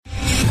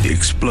The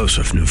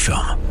explosive new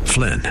film,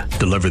 Flynn,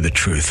 deliver the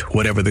truth,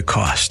 whatever the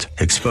cost,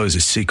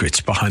 exposes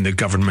secrets behind the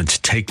government's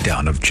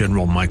takedown of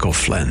General Michael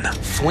Flynn.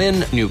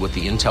 Flynn knew what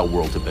the intel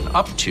world had been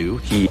up to.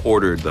 He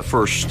ordered the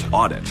first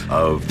audit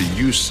of the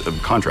use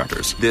of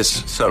contractors.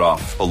 This set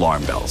off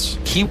alarm bells.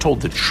 He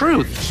told the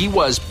truth. He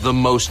was the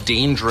most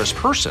dangerous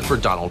person for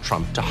Donald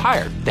Trump to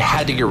hire. They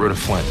had to get rid of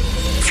Flynn.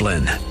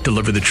 Flynn,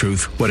 deliver the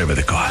truth, whatever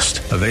the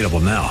cost. Available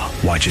now.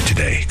 Watch it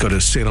today. Go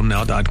to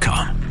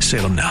salemnow.com.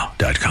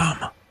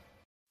 salemnow.com.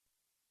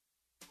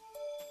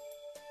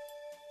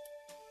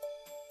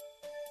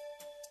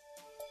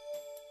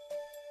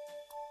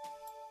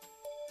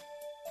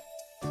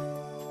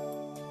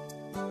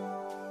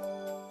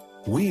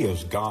 We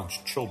as God's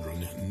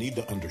children need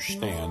to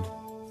understand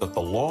that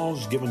the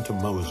laws given to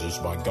Moses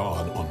by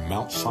God on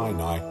Mount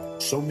Sinai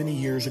so many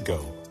years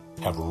ago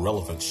have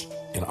relevance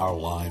in our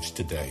lives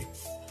today.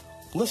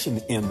 Listen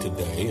in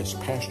today as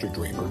Pastor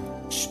Draper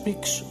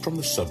speaks from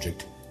the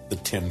subject, the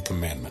Ten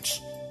Commandments.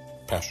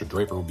 Pastor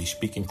Draper will be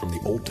speaking from the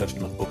Old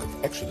Testament book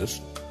of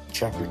Exodus,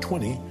 chapter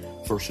 20,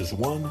 verses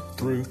 1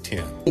 through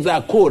 10. As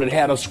I quoted,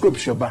 had a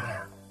scripture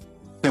behind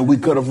that we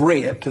could have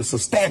read to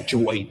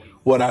substantiate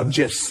what I've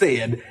just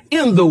said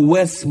in the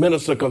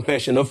Westminster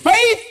Confession of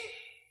Faith.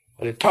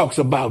 And it talks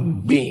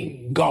about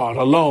being God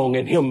alone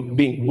and him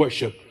being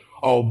worshiped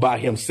all by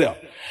himself.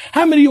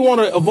 How many of you want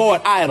to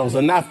avoid idols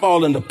and not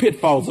fall into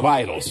pitfalls of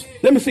idols?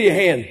 Let me see your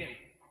hand.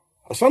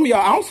 Some of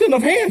y'all, I don't see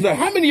enough hands there.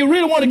 How many of you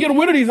really want to get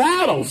rid of these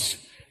idols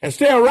and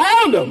stay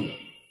around them?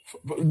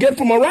 Get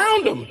from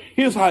around them.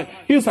 Here's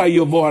how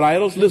you avoid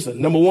idols.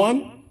 Listen, number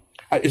one,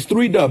 it's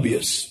 3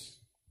 W's.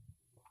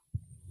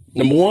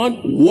 Number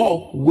one,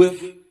 walk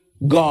with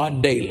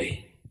God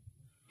daily.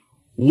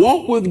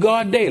 Walk with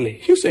God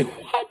daily. You say,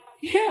 what?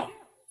 Yeah.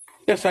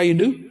 That's how you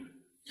do.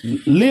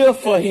 Live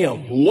for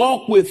him.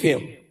 Walk with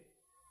him.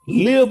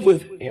 Live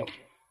with him.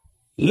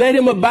 Let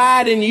him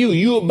abide in you.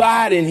 You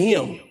abide in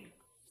him.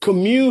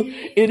 Commune.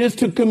 It is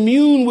to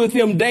commune with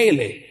him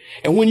daily.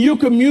 And when you're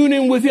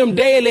communing with him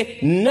daily,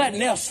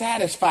 nothing else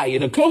satisfies you.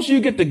 The closer you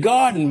get to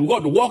God and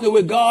walking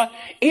with God,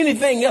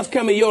 anything else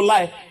come in your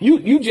life,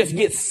 you just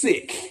get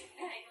sick.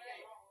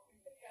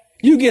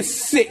 You get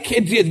sick.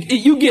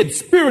 You get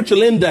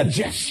spiritual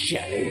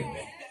indigestion.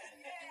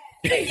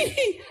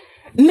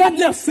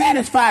 Nothing else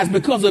satisfies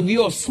because of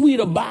your sweet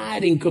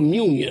abiding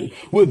communion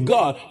with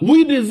God.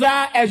 We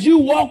desire, as you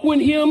walk with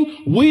him,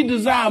 we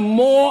desire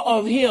more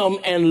of him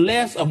and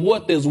less of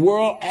what this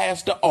world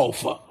has to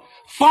offer.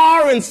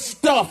 Foreign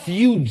stuff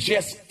you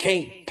just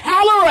can't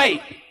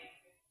tolerate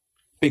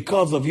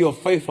because of your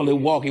faithfully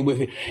walking with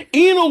him.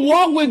 Enoch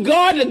walked with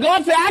God, and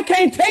God said, I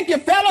can't take your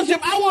fellowship.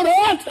 I want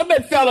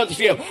ultimate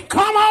fellowship.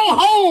 Come on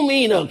home,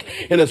 Enoch.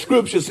 And the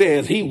scripture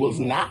says he was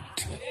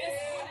not.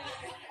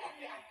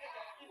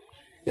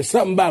 There's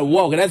something about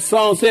walking. That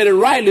song said it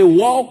rightly.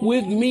 Walk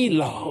with me,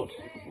 Lord.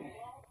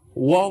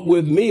 Walk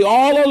with me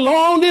all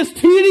along this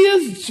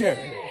tedious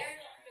journey.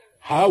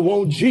 I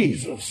want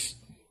Jesus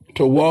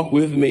to walk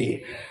with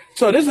me.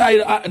 So this is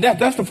how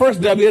that's the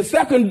first W. The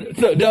second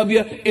W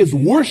is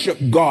worship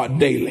God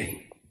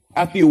daily.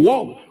 After you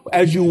walk,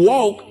 as you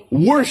walk,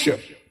 worship.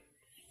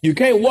 You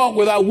can't walk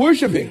without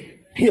worshiping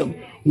him.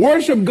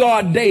 Worship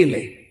God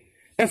daily.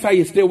 That's how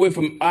you stay away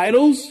from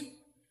idols.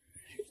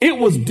 It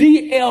was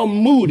D.L.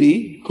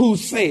 Moody who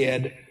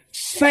said,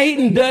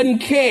 Satan doesn't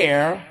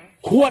care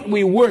what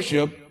we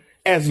worship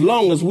as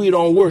long as we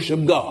don't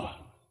worship God.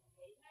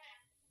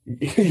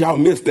 Y'all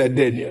missed that,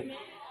 didn't you?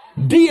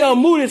 D.L.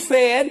 Moody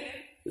said,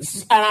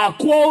 and I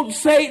quote,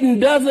 Satan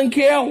doesn't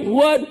care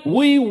what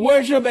we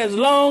worship as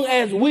long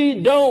as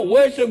we don't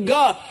worship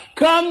God.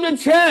 Come to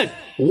church,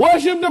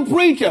 worship the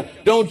preacher.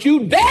 Don't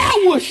you dare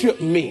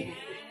worship me.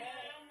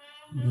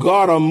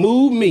 God will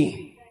move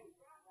me.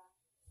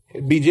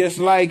 It'd be just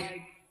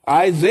like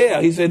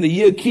Isaiah. He said the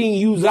year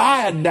King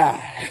Uzziah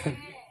died,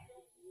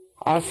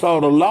 I saw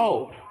the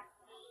Lord.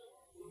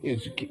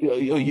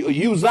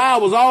 Uzziah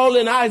was all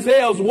in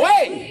Isaiah's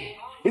way.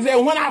 He said,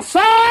 when I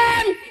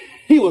saw him,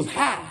 he was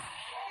high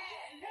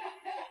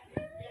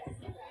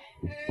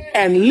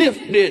and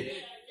lifted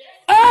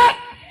up.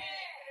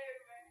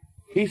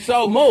 He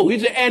saw more. He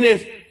said, and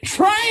his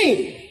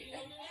train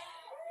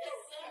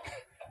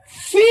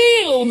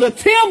filled the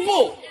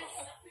temple.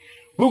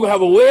 We're going to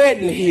have a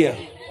wedding here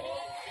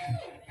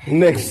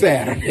next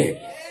Saturday.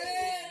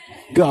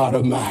 God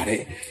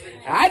Almighty.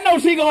 I know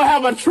she's going to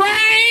have a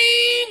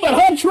train, but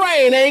her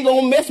train ain't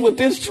going to mess with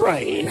this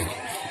train.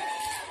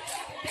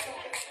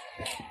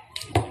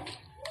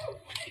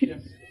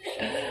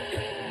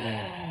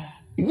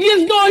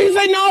 Just go, he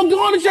said, no, go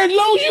on to church as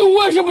long as you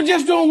worship, but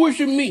just don't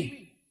worship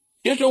me.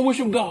 Just don't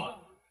worship God.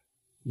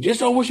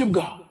 Just don't worship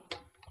God.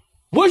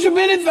 Worship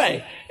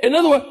anything. In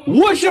other words,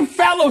 worship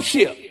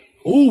fellowship.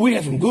 Oh, we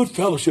had some good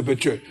fellowship at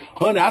church.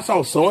 Honey, I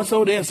saw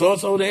so-and-so there,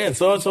 so-and-so there, and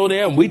so-and-so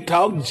there, and we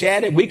talked and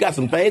chatted. We got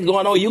some things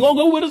going on. You gonna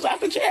go with us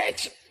after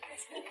church?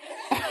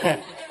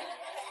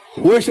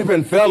 Worship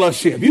and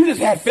fellowship. You just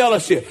had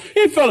fellowship.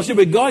 You ain't fellowship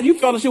with God, you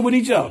fellowship with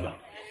each other.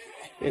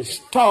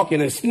 and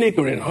talking and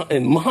snickering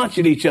and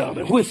hunching each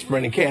other,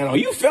 whispering and carrying on.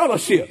 You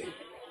fellowship.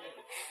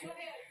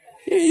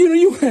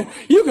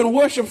 You can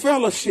worship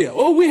fellowship.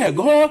 Oh, we have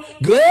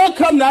God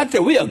come out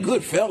there. We are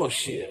good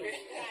fellowship.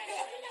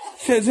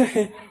 Says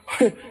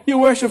you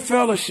worship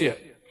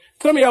fellowship.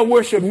 Some of y'all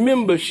worship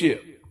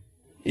membership.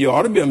 You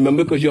ought to be a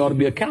member because you ought to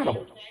be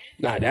accountable.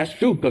 Now that's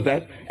true because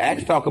that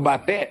Acts talk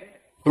about that.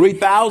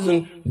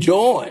 3,000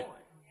 joined,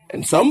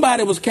 and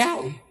somebody was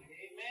counting.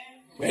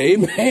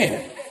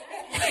 Amen.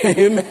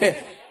 Amen.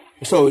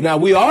 So now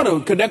we ought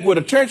to connect with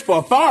a church for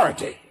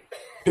authority.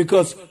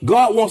 Because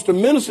God wants to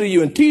minister to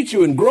you and teach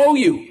you and grow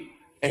you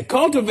and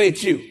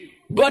cultivate you.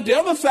 But the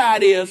other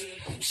side is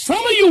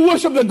some of you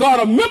worship the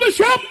God of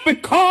membership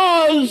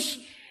because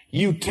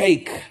you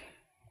take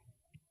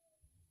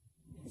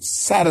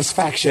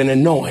satisfaction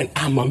in knowing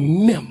I'm a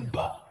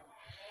member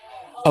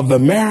of the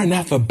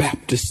Maranatha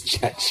Baptist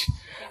Church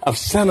of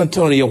San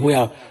Antonio,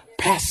 where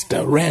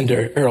Pastor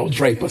Randall Earl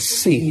Draper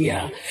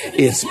Sr.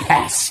 is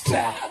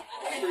pastor.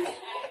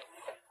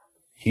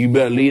 You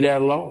better leave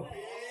that alone.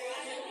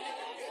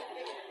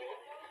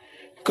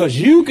 Because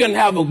you can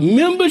have a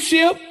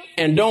membership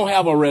and don't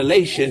have a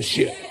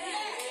relationship.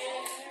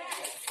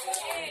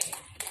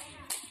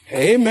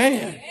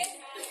 Amen.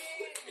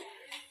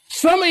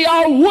 Some of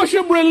y'all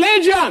worship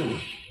religion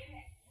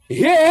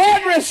here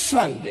every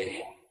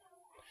Sunday.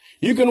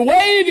 You can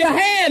wave your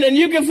hand and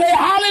you can say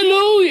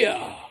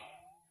hallelujah.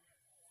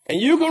 And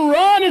you can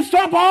run and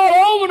stop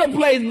all over the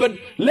place. But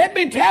let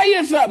me tell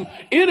you something.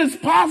 It is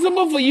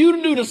possible for you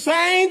to do the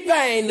same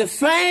thing the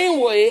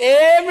same way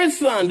every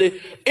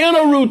Sunday in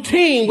a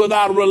routine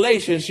without a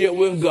relationship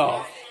with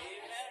God.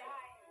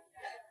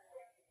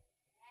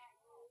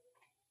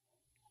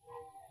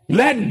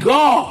 Let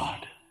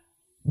God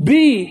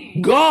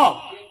be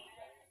God.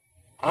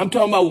 I'm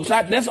talking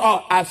about, that's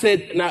all I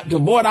said. Now, to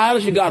avoid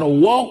idols, you got to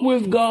walk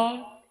with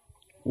God,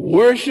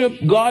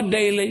 worship God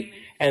daily,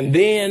 and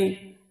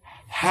then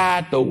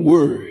hide the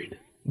word.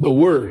 The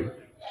word.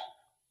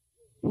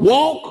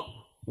 Walk,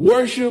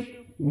 worship,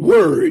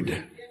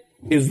 word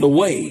is the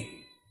way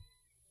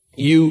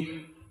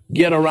you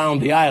get around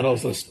the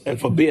idols and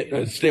forbid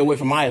and stay away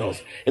from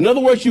idols. In other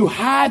words, you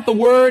hide the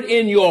word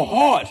in your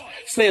heart,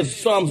 says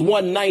Psalms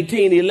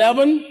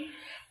 119:11.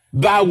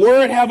 Thy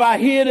word have I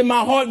hid in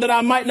my heart that I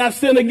might not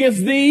sin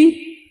against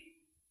thee.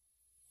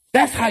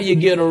 That's how you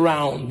get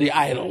around the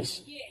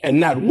idols and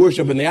not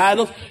worshiping the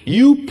idols.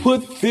 You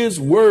put this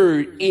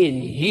word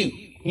in you.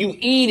 You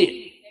eat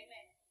it.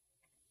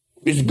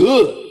 It's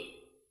good.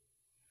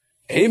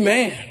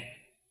 Amen.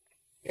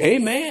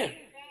 Amen.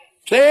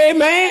 Say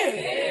amen.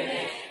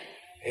 Amen.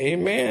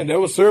 Amen. There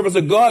was service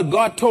of God.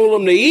 God told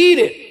them to eat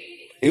it.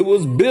 It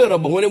was bitter,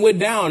 but when it went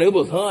down, it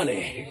was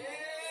honey.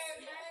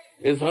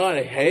 It's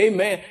honey.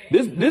 Amen.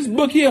 This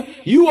book here,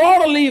 you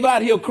ought to leave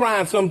out here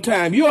crying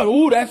sometime. You ought to,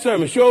 ooh, that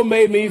sermon sure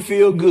made me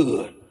feel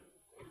good.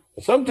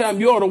 Sometimes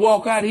you ought to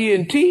walk out here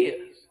in tears.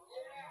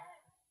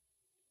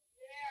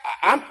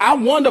 I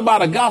wonder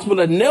about a gospel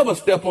that never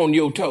step on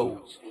your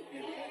toes.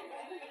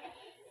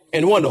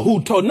 And wonder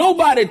who told.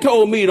 Nobody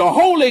told me the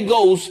Holy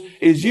Ghost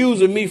is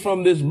using me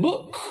from this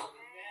book.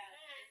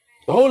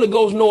 The Holy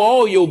Ghost know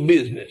all your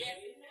business.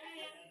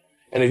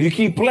 And if you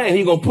keep playing,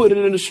 he's going to put it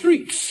in the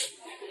streets.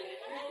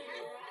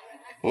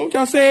 Won't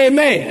y'all say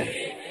amen?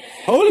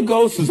 Holy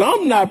Ghost says,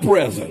 I'm not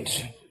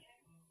present.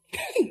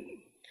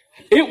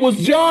 It was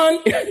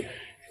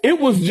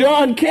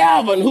John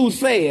Calvin who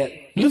said,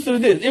 listen to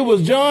this. It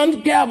was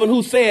John Calvin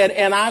who said,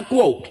 and I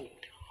quote,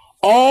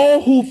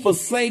 all who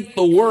forsake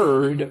the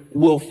word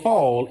will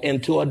fall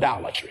into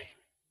idolatry.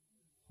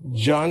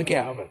 John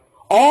Calvin.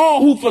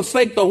 All who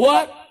forsake the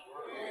what?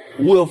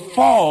 Will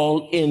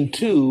fall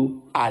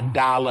into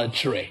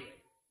idolatry.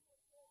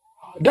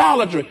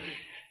 Idolatry.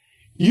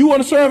 You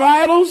want to serve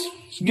idols?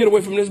 Get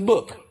away from this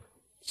book.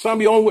 Some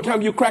of you, only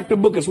time you crack the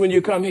book is when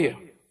you come here.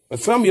 But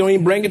some of you don't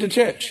even bring it to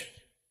church.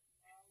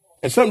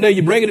 And someday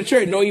you bring it to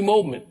church, no even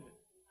open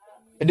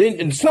it.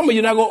 And some of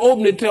you not going to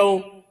open it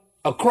till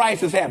a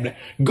crisis happening.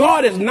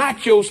 God is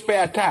not your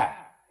spare tire.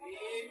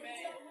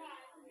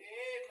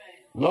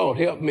 Lord,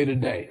 help me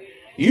today.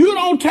 You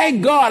don't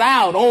take God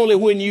out only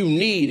when you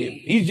need him.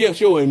 He's just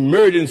your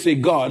emergency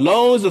God. As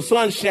long as the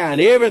sun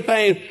shines,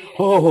 everything,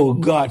 oh,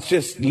 God,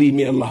 just leave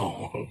me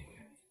alone.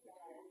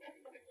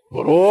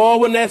 But oh,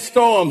 when that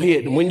storm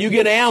hit, when you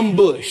get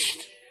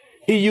ambushed,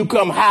 here you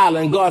come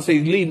howling, God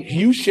says,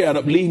 you shut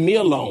up, leave me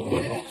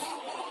alone.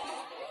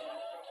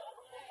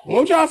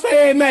 Won't y'all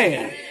say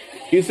amen?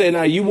 He said,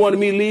 now you wanted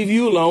me to leave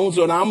you alone,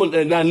 so now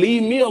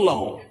leave me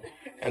alone.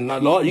 And now,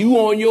 Lord, you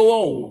on your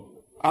own.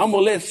 I'm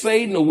going to let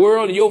Satan, the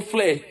world, and your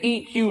flesh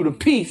eat you to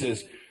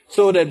pieces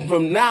so that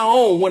from now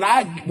on, when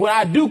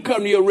I do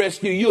come to your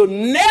rescue, you'll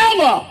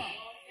never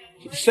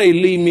say,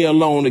 leave me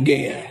alone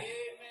again.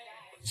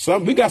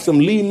 We got some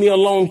leave me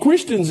alone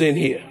Christians in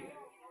here.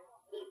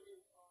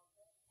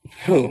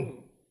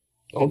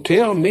 Don't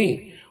tell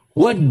me.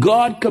 What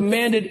God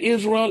commanded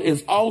Israel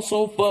is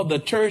also for the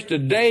church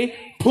today.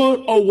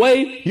 Put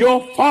away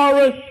your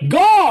foreign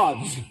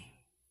gods.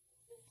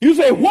 You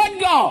say, what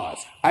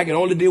gods? I can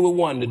only deal with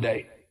one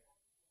today.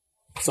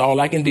 That's all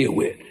I can deal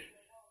with.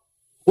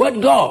 What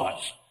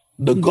gods?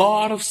 The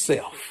God of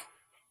self.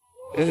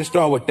 Let's just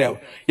start with that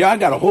one. Y'all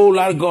got a whole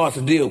lot of gods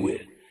to deal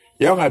with.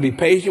 Y'all got to be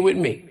patient with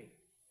me.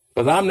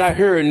 Because I'm not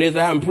hearing this.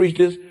 I haven't preached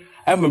this.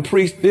 I haven't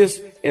preached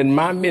this in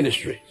my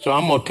ministry. So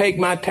I'm going to take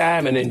my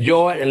time and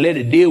enjoy it and let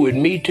it deal with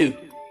me too.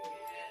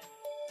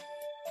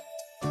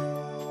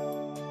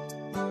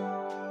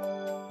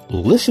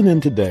 Listen in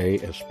today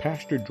as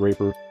Pastor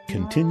Draper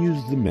continues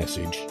the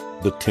message,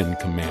 the Ten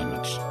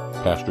Commandments.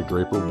 Pastor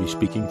Draper will be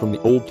speaking from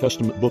the Old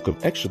Testament book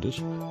of Exodus,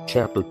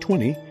 chapter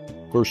 20,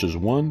 verses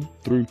 1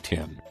 through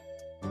 10.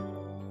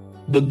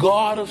 The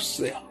God of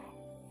self.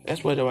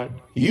 That's what I.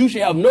 You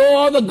shall have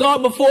no other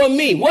God before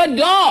me. What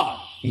God?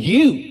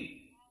 You.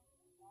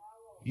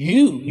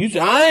 You say,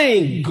 I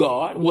ain't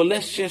God. Well,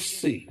 let's just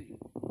see.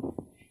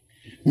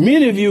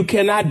 Many of you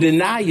cannot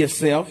deny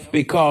yourself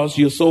because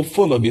you're so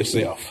full of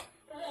yourself.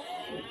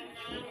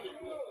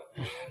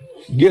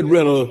 Get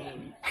rid of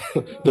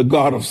the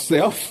God of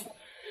self.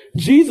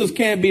 Jesus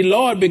can't be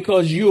Lord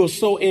because you are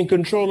so in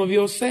control of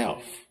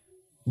yourself.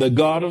 The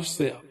God of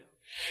self.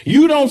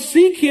 You don't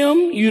seek him,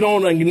 you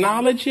don't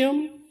acknowledge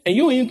him, and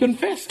you don't even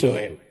confess to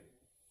him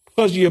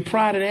because of your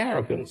pride and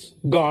arrogance.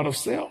 God of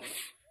self.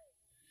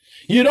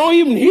 You don't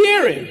even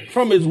hear him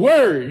from his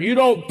word. You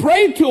don't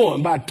pray to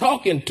him by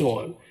talking to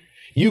him.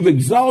 You've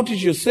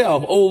exalted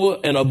yourself over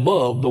and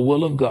above the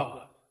will of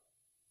God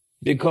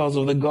because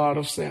of the God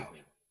of self.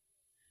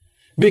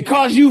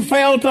 Because you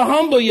fail to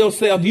humble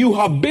yourself, you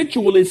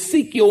habitually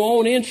seek your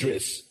own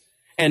interests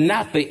and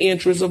not the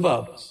interests of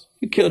others.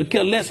 You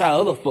care less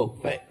how other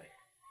folk think.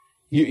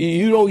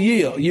 You don't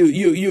yield.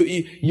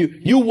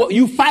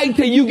 You fight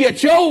till you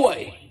get your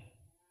way.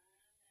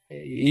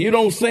 You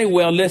don't say,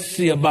 well, let's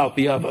see about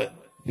the other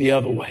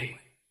way.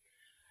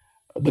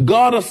 The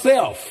God of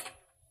self,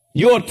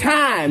 your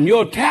time,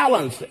 your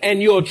talents,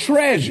 and your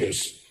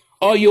treasures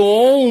are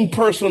your own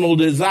personal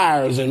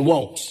desires and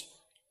wants.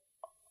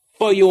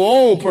 For your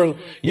own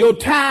your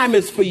time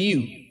is for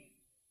you.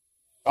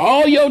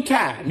 All your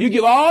time. You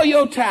give all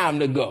your time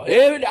to God.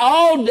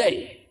 All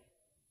day.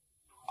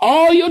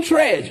 All your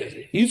treasures.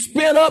 You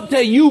spend up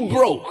till you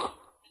broke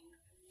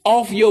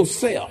off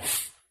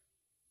yourself.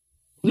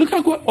 Look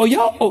how quick. Oh,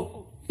 y'all.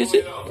 Oh,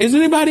 is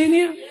anybody in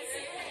here?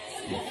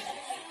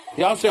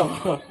 Y'all say,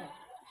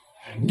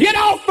 get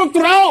off the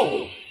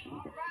throne.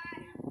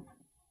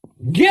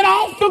 Get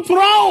off the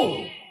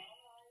throne.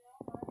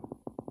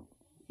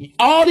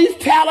 All these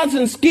talents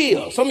and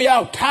skills. Some of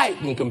y'all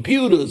type in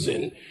computers,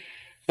 and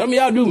some of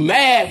y'all do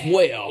math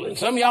well, and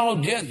some of y'all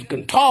just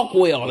can talk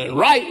well and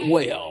write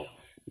well.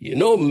 You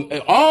know,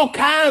 all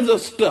kinds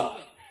of stuff.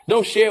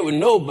 Don't share it with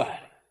nobody.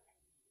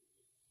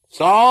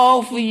 It's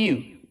all for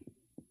you.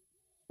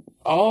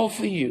 All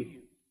for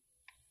you.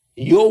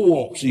 Your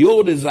wants,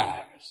 your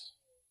desires.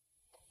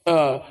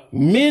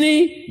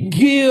 Many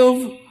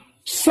give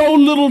so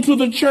little to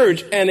the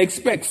church and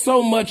expect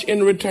so much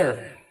in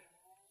return.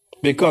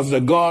 Because the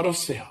God of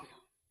self.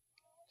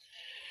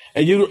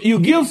 And you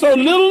give so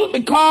little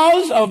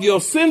because of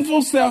your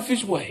sinful,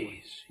 selfish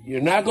ways.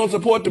 You're not going to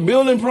support the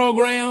building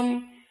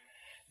program.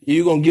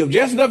 You're going to give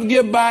just enough to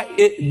get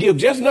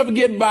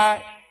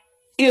by,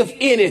 if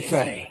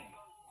anything.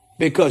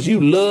 Because you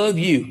love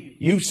you.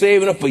 You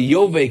saving up for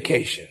your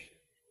vacation.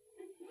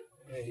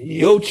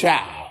 Your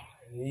child.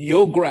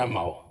 Your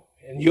grandma.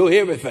 And your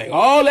everything.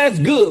 All that's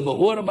good, but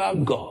what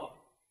about God?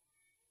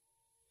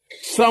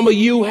 Some of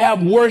you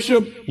have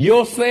worshiped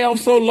yourself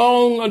so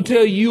long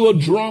until you are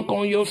drunk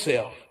on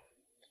yourself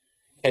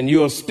and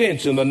you're a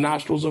stench in the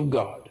nostrils of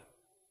God.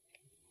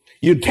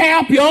 You tear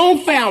up your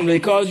own family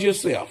because of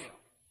yourself.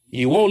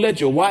 You won't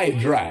let your wife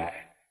drive.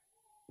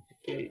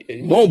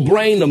 You won't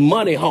bring the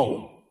money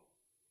home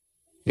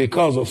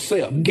because of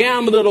self.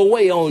 Gamble it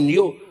away on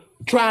you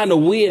trying to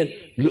win.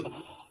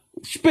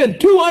 Spend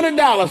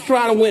 $200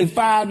 trying to win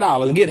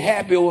 $5 and get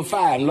happy over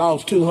 5 and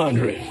lost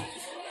 $200.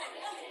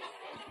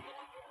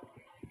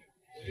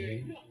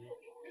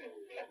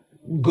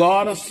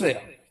 God of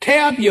self.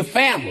 Tear up your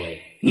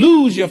family.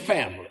 Lose your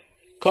family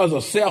because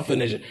of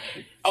selfishness.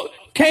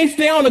 Can't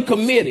stay on the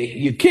committee.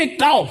 You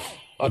kicked off.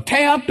 Or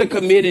tear up the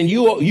committee and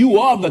you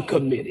are the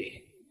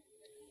committee.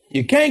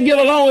 You can't get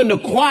along in the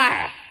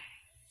choir.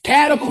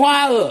 Tear the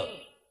choir up.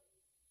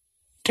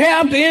 Tear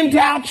up the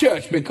entire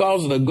church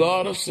because of the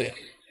God of self.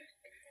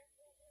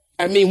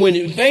 I mean,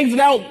 when things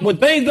don't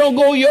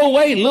go your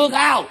way, look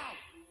out.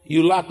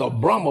 You like a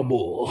Brahma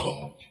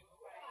bull.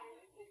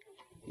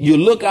 You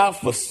look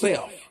out for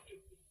self.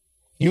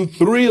 You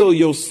thrill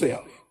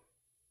yourself.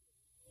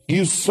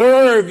 You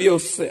serve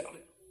yourself.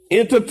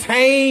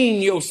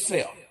 Entertain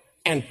yourself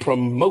and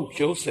promote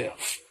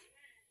yourself.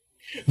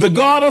 The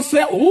God of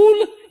self.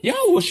 Ooh,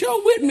 y'all were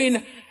sure with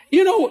me.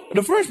 You know,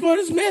 the first part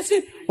of this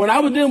message, when I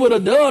was dealing with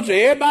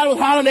adultery, everybody was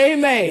hollering,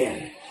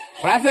 amen.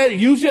 When I said,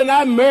 you shall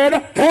not murder,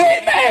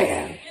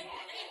 amen.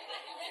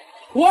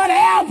 What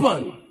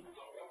happened?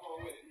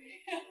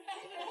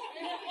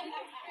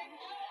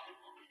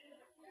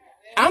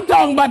 I'm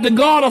talking about the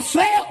God of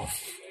self.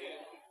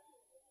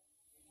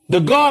 The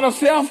God of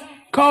self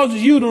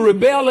causes you to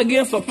rebel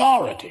against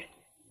authority,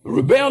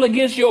 rebel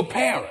against your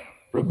parent,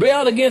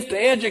 rebel against the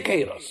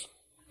educators,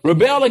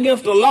 rebel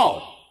against the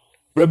law,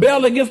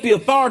 rebel against the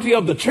authority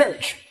of the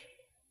church.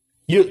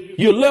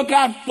 You look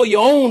out for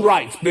your own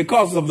rights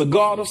because of the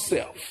God of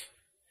self.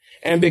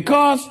 And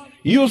because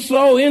you're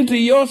so into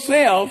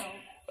yourself,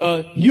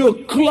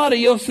 you'll clutter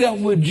yourself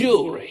with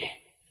jewelry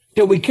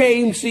till we can't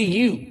even see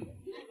you.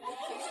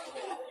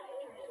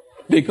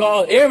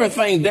 Because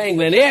everything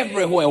dangling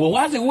everywhere. Well,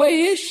 why is it? Where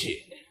is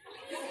she?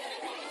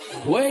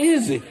 Where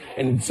is it?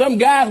 And some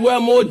guys wear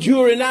more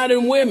jewelry now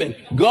than women.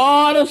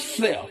 God of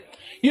self.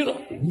 You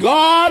know,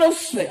 God of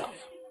self.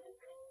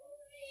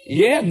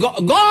 Yeah,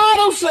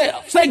 God of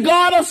self. Say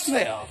God of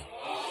self.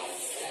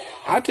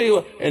 I tell you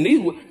what, and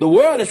the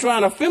world is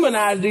trying to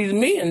feminize these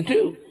men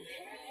too.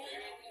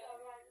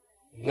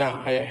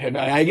 Now,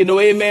 I ain't get no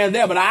amen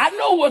there, but I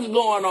know what's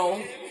going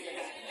on.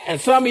 And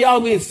some of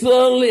y'all be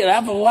subtly, and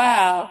after a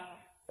while,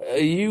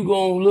 you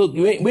gonna look,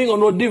 we ain't gonna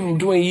know the difference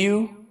between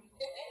you,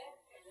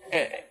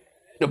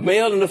 the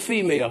male and the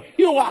female.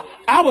 You know what?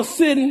 I was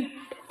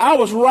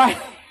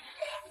riding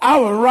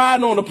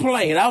on the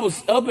plane. I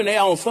was up in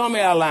there on some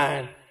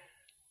airline,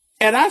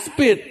 and I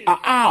spent an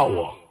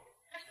hour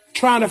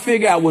trying to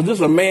figure out, was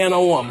this a man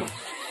or woman?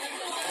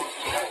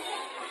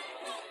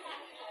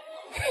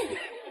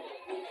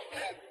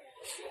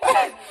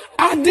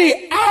 I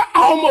did. I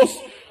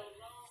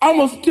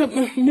almost took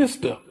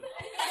Mr.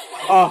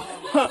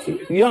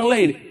 Young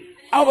lady.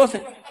 I was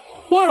saying,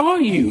 what are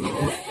you?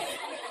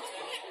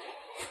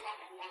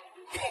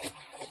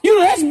 You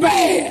know, that's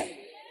bad.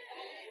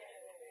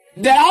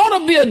 There ought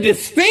to be a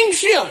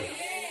distinction.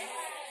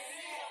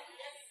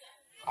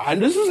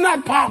 And this is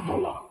not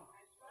popular.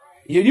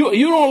 You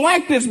don't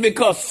like this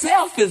because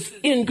self is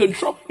in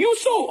control. You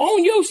so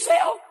on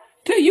yourself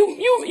till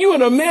you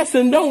in a mess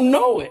and don't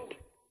know it.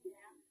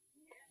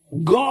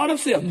 God of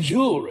self,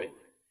 jewelry.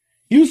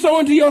 You so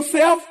into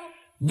yourself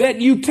that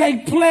you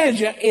take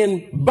pleasure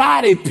in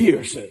body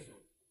piercing.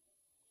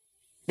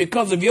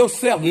 Because of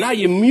yourself, now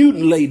you're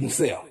mutilating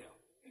self.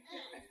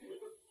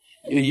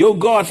 Your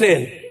God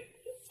said,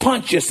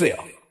 punch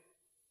yourself.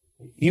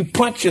 You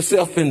punch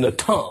yourself in the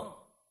tongue.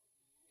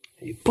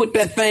 You put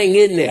that thing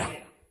in there.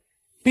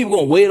 People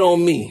gonna wait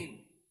on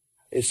me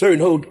in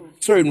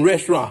certain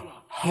restaurant.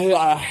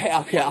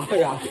 I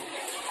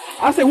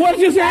said, what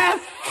did you say?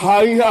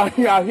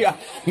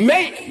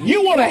 Mate,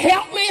 you want to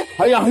help me?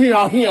 I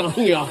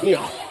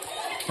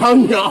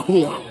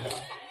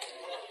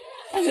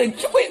said,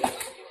 wait.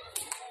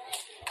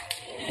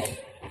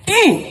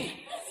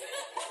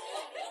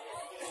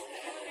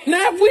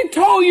 Now, if we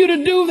told you to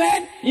do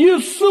that,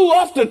 you'd sue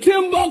us to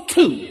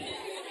Timbuktu.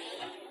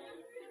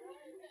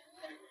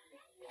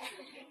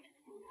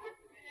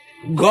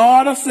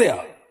 God of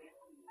self.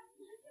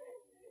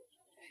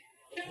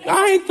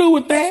 I ain't through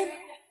with that.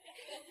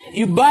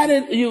 You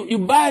body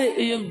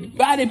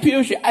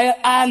pierce your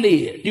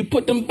eyelid. You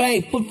put them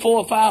things, put 4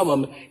 or 5 of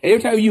them. And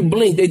every time you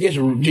blink, they just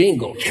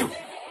jingle.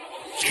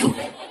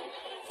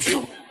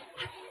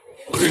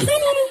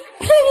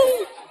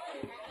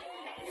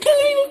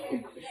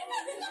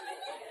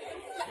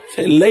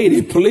 Say,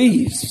 lady,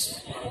 please.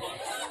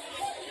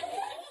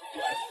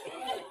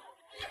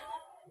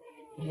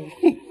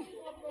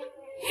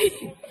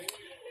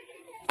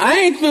 I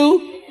ain't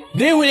through.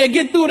 Then when they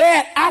get through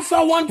that, I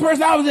saw one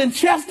person, I was in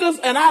Chester's,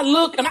 and I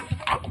looked, and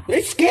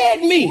it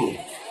scared me.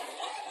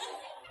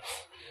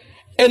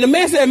 And the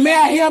man said, may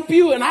I help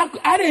you? And I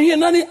didn't hear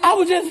nothing. I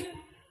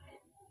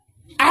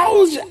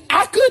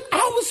couldn't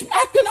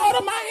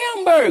order my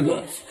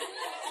hamburgers.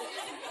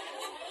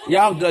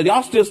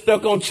 Y'all still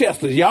stuck on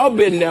Chester's. Y'all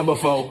been there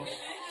before.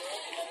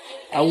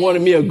 I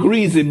wanted me a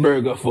greasy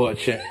burger for a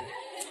change.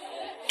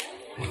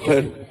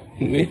 But,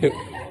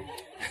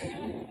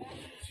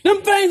 them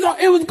things,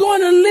 it was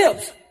going to the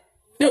lips.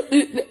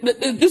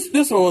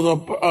 This one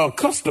was a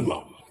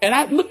customer. And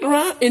I looked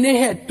around, and they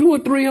had 2 or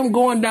 3 of them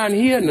going down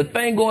here, and the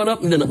thing going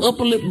up, and then the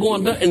upper lip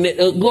going down, and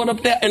then going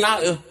up there, and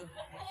I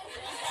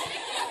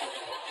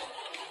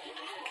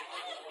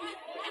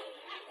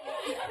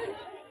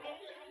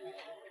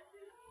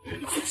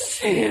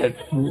said,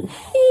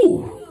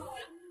 whew.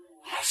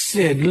 I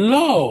said,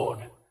 Lord,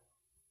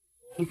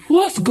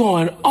 what's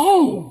going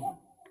on?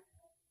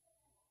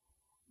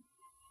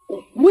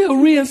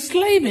 We're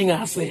re-enslaving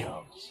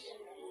ourselves.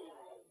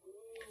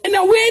 And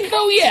now we ain't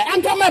through yet.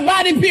 I'm talking about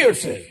body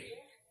piercing.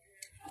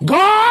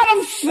 God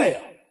of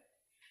self.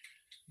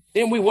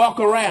 Then we walk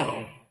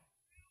around.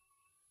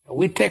 And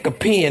we take a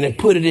pin and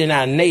put it in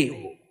our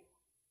navel.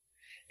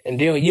 And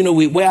then,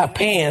 we wear our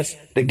pants.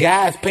 The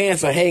guy's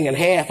pants are hanging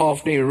half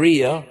off their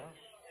rear.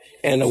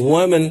 And the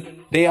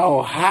woman, they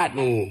all hot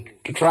and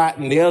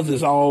trotting. Theirs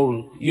is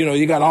all,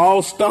 you got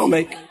all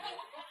stomach.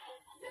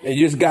 And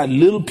you just got a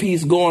little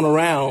piece going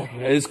around.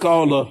 It's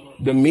called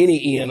the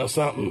mini end or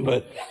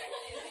something.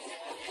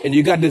 And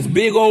you got this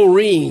big old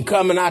ring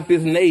coming out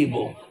this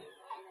navel.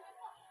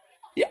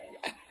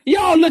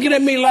 Y'all looking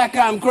at me like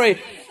I'm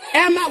crazy.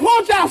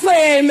 Won't y'all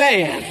say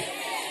amen?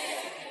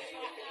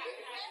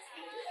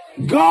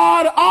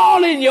 God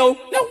all in your,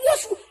 now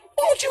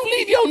won't you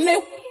leave your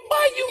neighbor?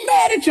 Why are you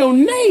mad at your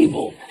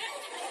neighbor?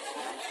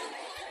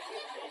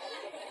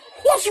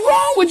 What's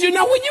wrong with you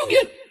now when you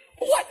get,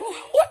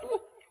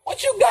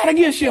 what you got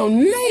against your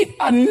neighbor?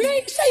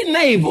 Say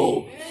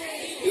neighbor.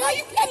 Now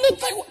you got a little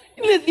thing,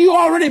 you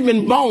already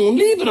been born,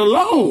 leave it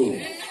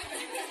alone.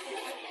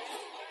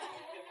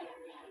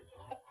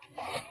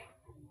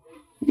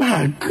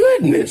 My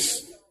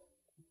goodness.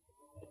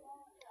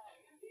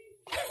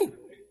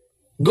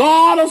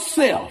 God of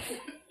self.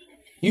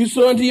 You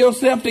so into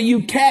yourself that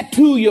you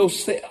tattoo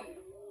yourself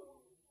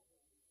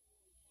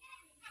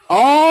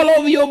all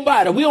over your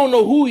body. We don't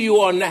know who you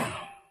are now.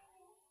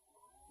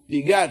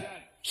 You got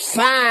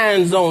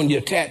signs on your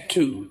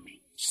tattoo,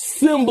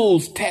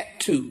 symbols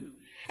tattooed.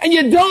 And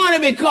you're doing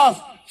it because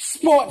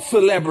sports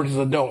celebrities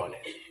are doing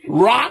it.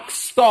 Rock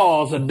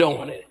stars are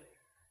doing it.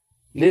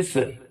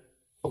 Listen,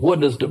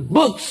 what does the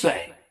book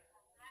say?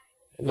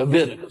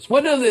 Leviticus.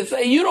 What does it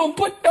say? You don't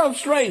put those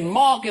straight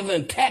markers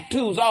and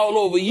tattoos all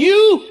over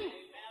you.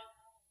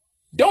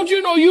 Don't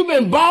you know you've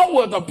been bought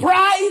with a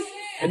price?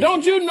 And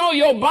don't you know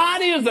your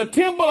body is the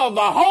temple of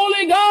the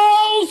Holy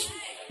Ghost?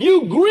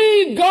 You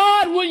grieve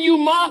God when you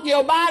mark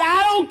your body.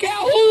 I don't care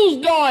who's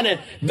doing it.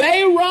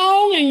 They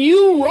wrong and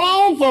you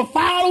wrong for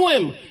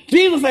following him.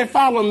 Jesus said,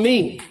 follow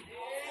me.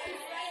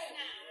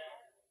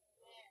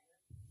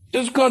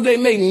 Just because they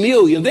make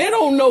millions, they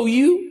don't know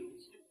you.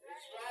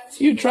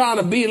 You trying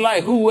to be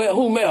like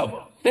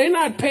whomever. They're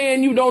not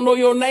paying you, don't know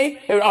your name.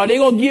 Are they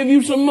going to give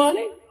you some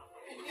money?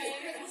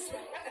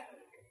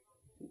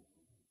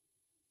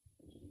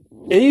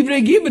 And if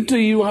they give it to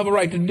you, you don't have a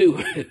right to do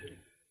it.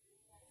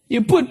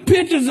 You put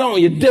pictures on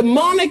you,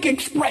 demonic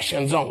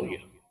expressions on you.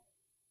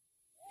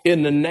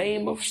 In the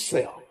name of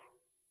self.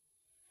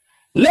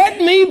 Let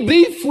me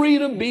be free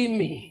to be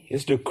me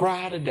is the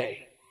cry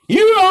today.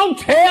 You don't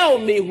tell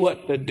me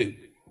what to do.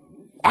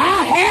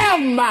 I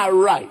have my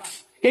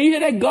rights. Can you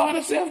hear that God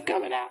of self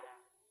coming out?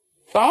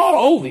 It's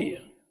all over you.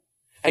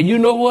 And you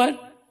know what?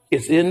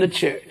 It's in the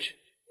church.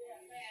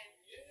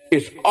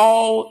 It's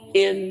all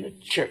in the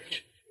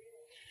church.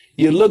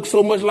 You look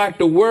so much like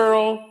the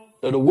world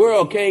that the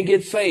world can't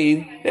get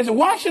saved. They say,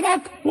 why should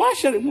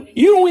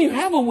you don't even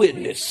have a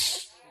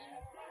witness.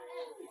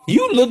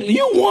 You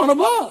one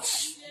of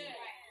us.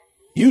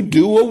 You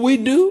do what we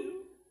do,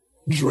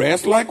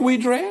 dress like we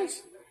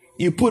dress.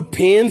 You put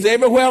pins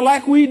everywhere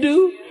like we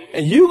do.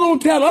 And you gonna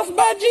tell us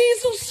about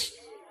Jesus?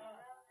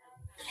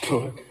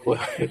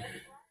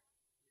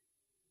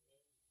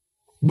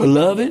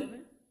 Beloved,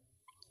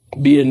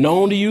 be it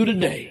known to you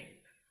today,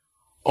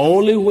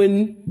 only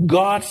when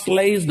God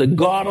slays the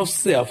God of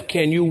self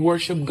can you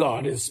worship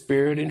God in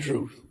spirit and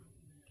truth.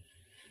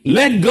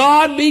 Let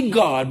God be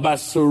God by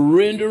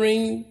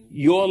surrendering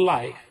your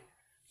life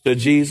to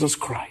Jesus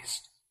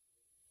Christ.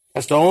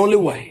 That's the only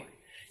way.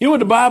 You know what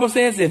the Bible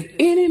says? If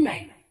any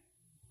man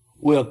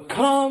will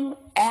come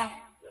after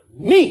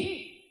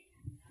me,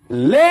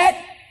 let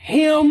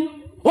him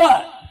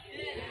what?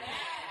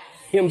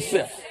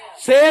 Himself.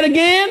 Say it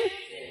again.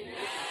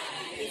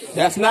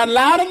 That's not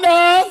loud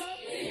enough.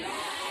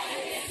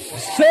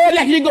 Say it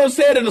like you're going to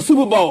say it in the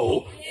Super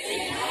Bowl.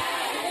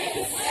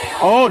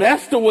 Oh,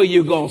 that's the way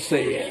you're going to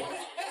say it.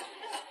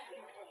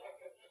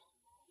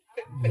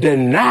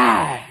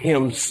 Deny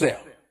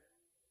himself.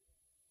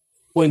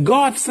 When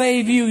God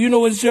saved you, you know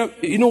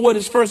what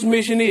his first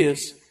mission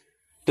is?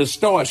 To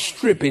start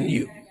stripping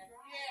you.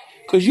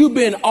 Because you've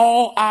been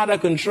all out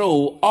of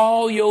control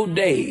all your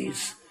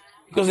days.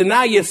 Because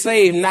now you're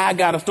saved, now I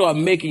got to start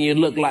making you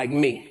look like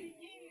me.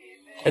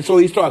 And so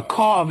he started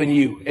carving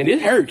you. And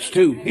it hurts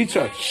too. He's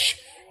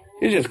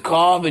just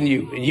carving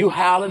you. And you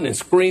howling and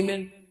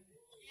screaming.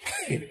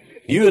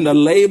 You in the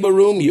labor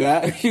room,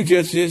 you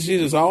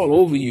just all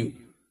over you.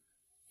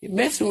 He's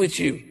messing with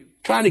you.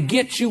 Trying to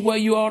get you where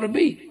you ought to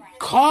be.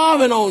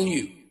 Carving on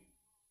you.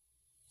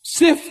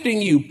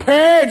 Sifting you,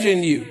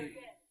 purging you.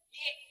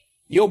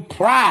 Your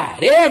pride,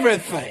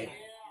 everything.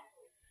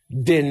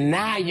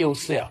 Deny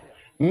yourself.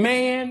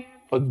 Man,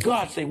 for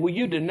God's sake, will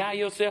you deny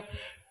yourself?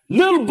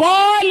 Little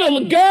boy,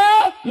 little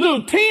girl,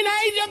 little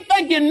teenager,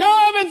 think you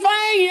know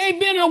everything. You ain't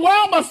been in the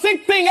world but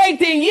 16,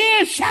 18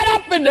 years. Shut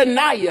up and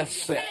deny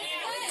yourself.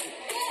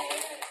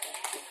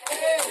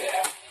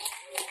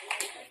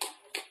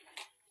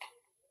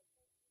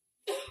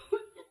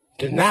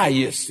 Deny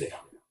yourself.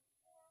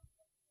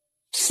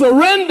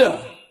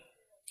 Surrender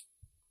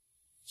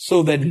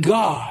so that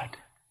God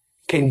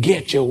can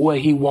get you where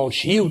he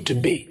wants you to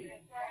be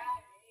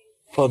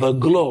for the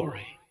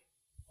glory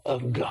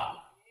of God.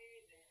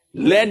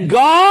 Let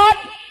God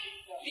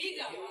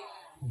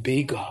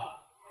be God.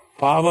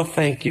 Father,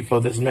 thank you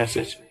for this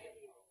message.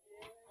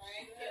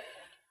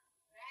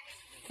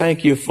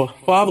 Thank you for,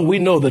 Father, we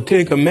know the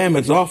 10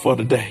 Commandments are for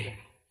today.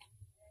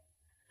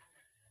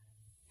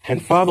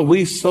 And Father,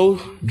 we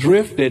so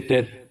drifted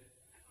that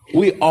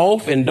we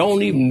off and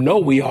don't even know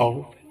we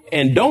off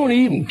and don't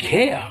even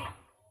care.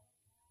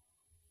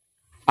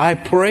 I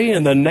pray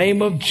in the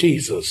name of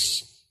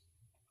Jesus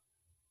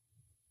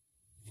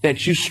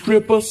that you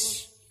strip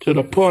us to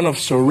the point of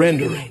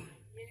surrendering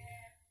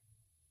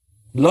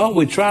Lord,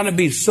 we're trying to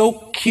be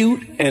so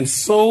cute and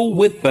so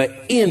with the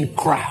in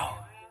crowd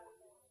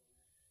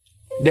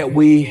that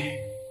we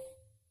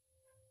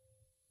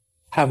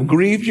have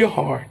grieved your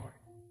heart,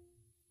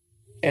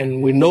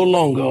 and we're no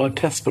longer a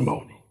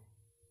testimony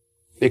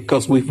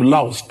because we've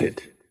lost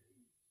it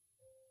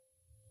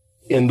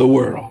in the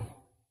world.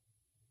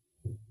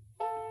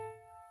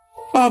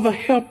 Father,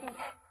 help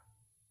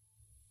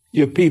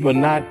your people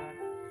not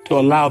to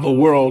allow the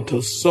world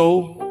to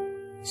so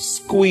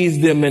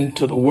squeeze them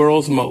into the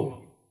world's mold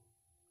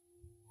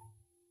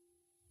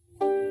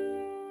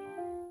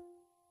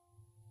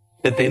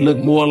that they look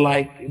more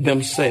like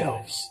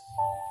themselves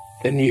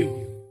than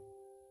you.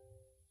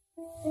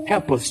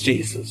 Help us,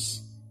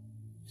 Jesus.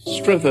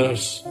 Strengthen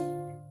us.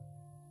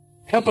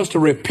 Help us to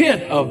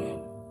repent of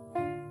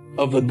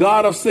the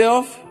God of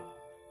self.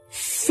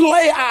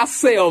 Slay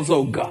ourselves,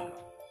 oh God,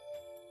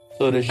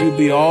 so that you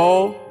be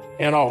all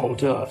and all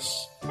to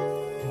us.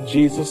 In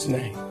Jesus'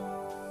 name,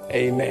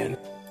 amen.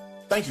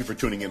 Thank you for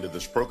tuning into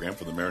this program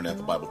from the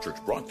Maranatha Bible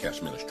Church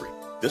Broadcast Ministry.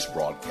 This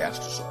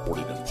broadcast is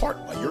supported in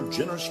part by your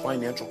generous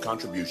financial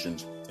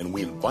contributions, and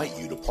we invite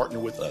you to partner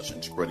with us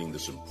in spreading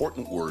this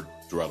important word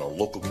throughout our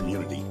local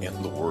community and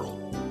the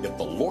world. If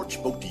the Lord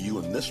spoke to you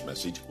in this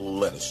message,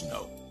 let us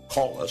know.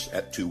 Call us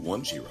at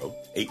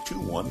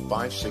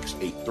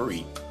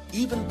 210-821-5683.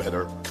 Even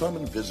better, come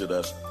and visit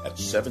us at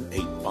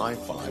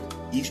 7855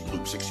 East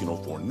Loop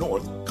 1604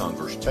 North,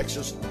 Converse,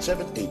 Texas,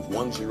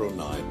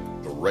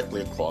 78109,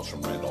 directly across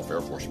from Randolph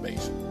Air Force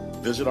Base.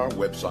 Visit our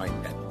website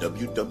at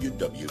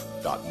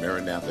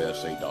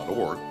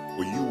www.maranathasa.org,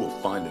 where you will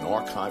find an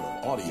archive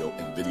of audio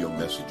and video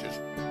messages.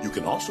 You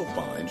can also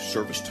find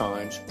service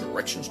times,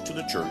 directions to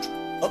the church,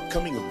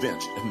 upcoming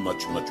events, and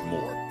much, much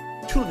more.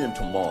 Tune in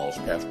tomorrow as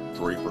Pastor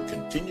Draper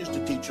continues to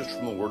teach us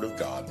from the Word of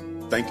God.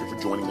 Thank you for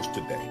joining us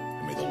today,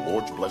 and may the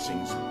Lord's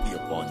blessings be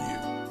upon you.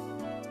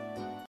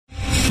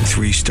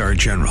 3-star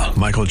General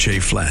Michael J.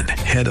 Flynn,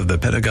 head of the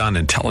Pentagon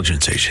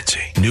Intelligence Agency,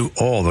 knew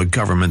all the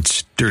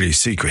government's dirty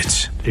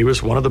secrets. He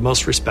was one of the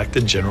most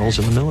respected generals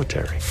in the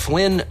military.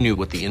 Flynn knew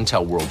what the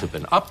intel world had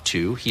been up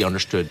to. He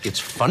understood its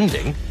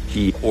funding.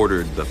 He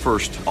ordered the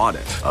first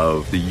audit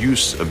of the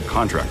use of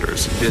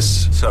contractors.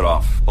 This set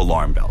off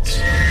alarm bells.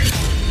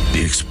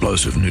 The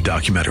explosive new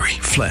documentary,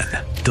 Flynn,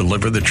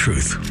 Deliver the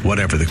Truth,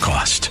 Whatever the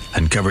Cost,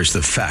 uncovers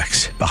the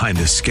facts behind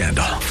this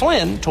scandal.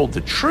 Flynn told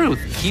the truth.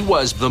 He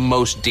was the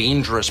most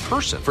dangerous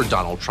person for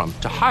Donald Trump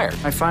to hire.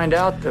 I find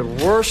out the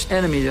worst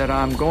enemy that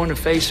I'm going to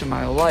face in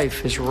my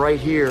life is right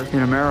here in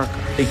America.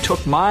 They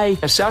took my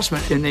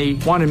assessment and they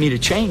wanted me to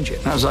change it.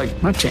 And I was like,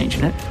 I'm not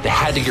changing it. They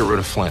had to get rid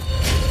of Flynn.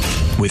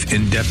 With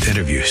in-depth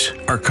interviews,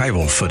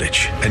 archival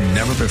footage, and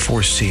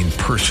never-before-seen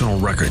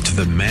personal records of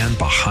the man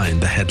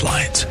behind the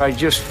headlines. I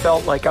just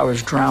felt like I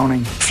was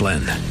drowning.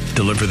 Flynn,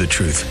 Deliver the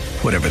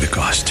Truth, Whatever the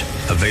Cost.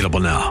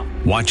 Available now.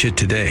 Watch it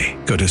today.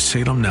 Go to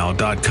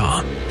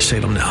salemnow.com.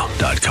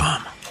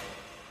 salemnow.com.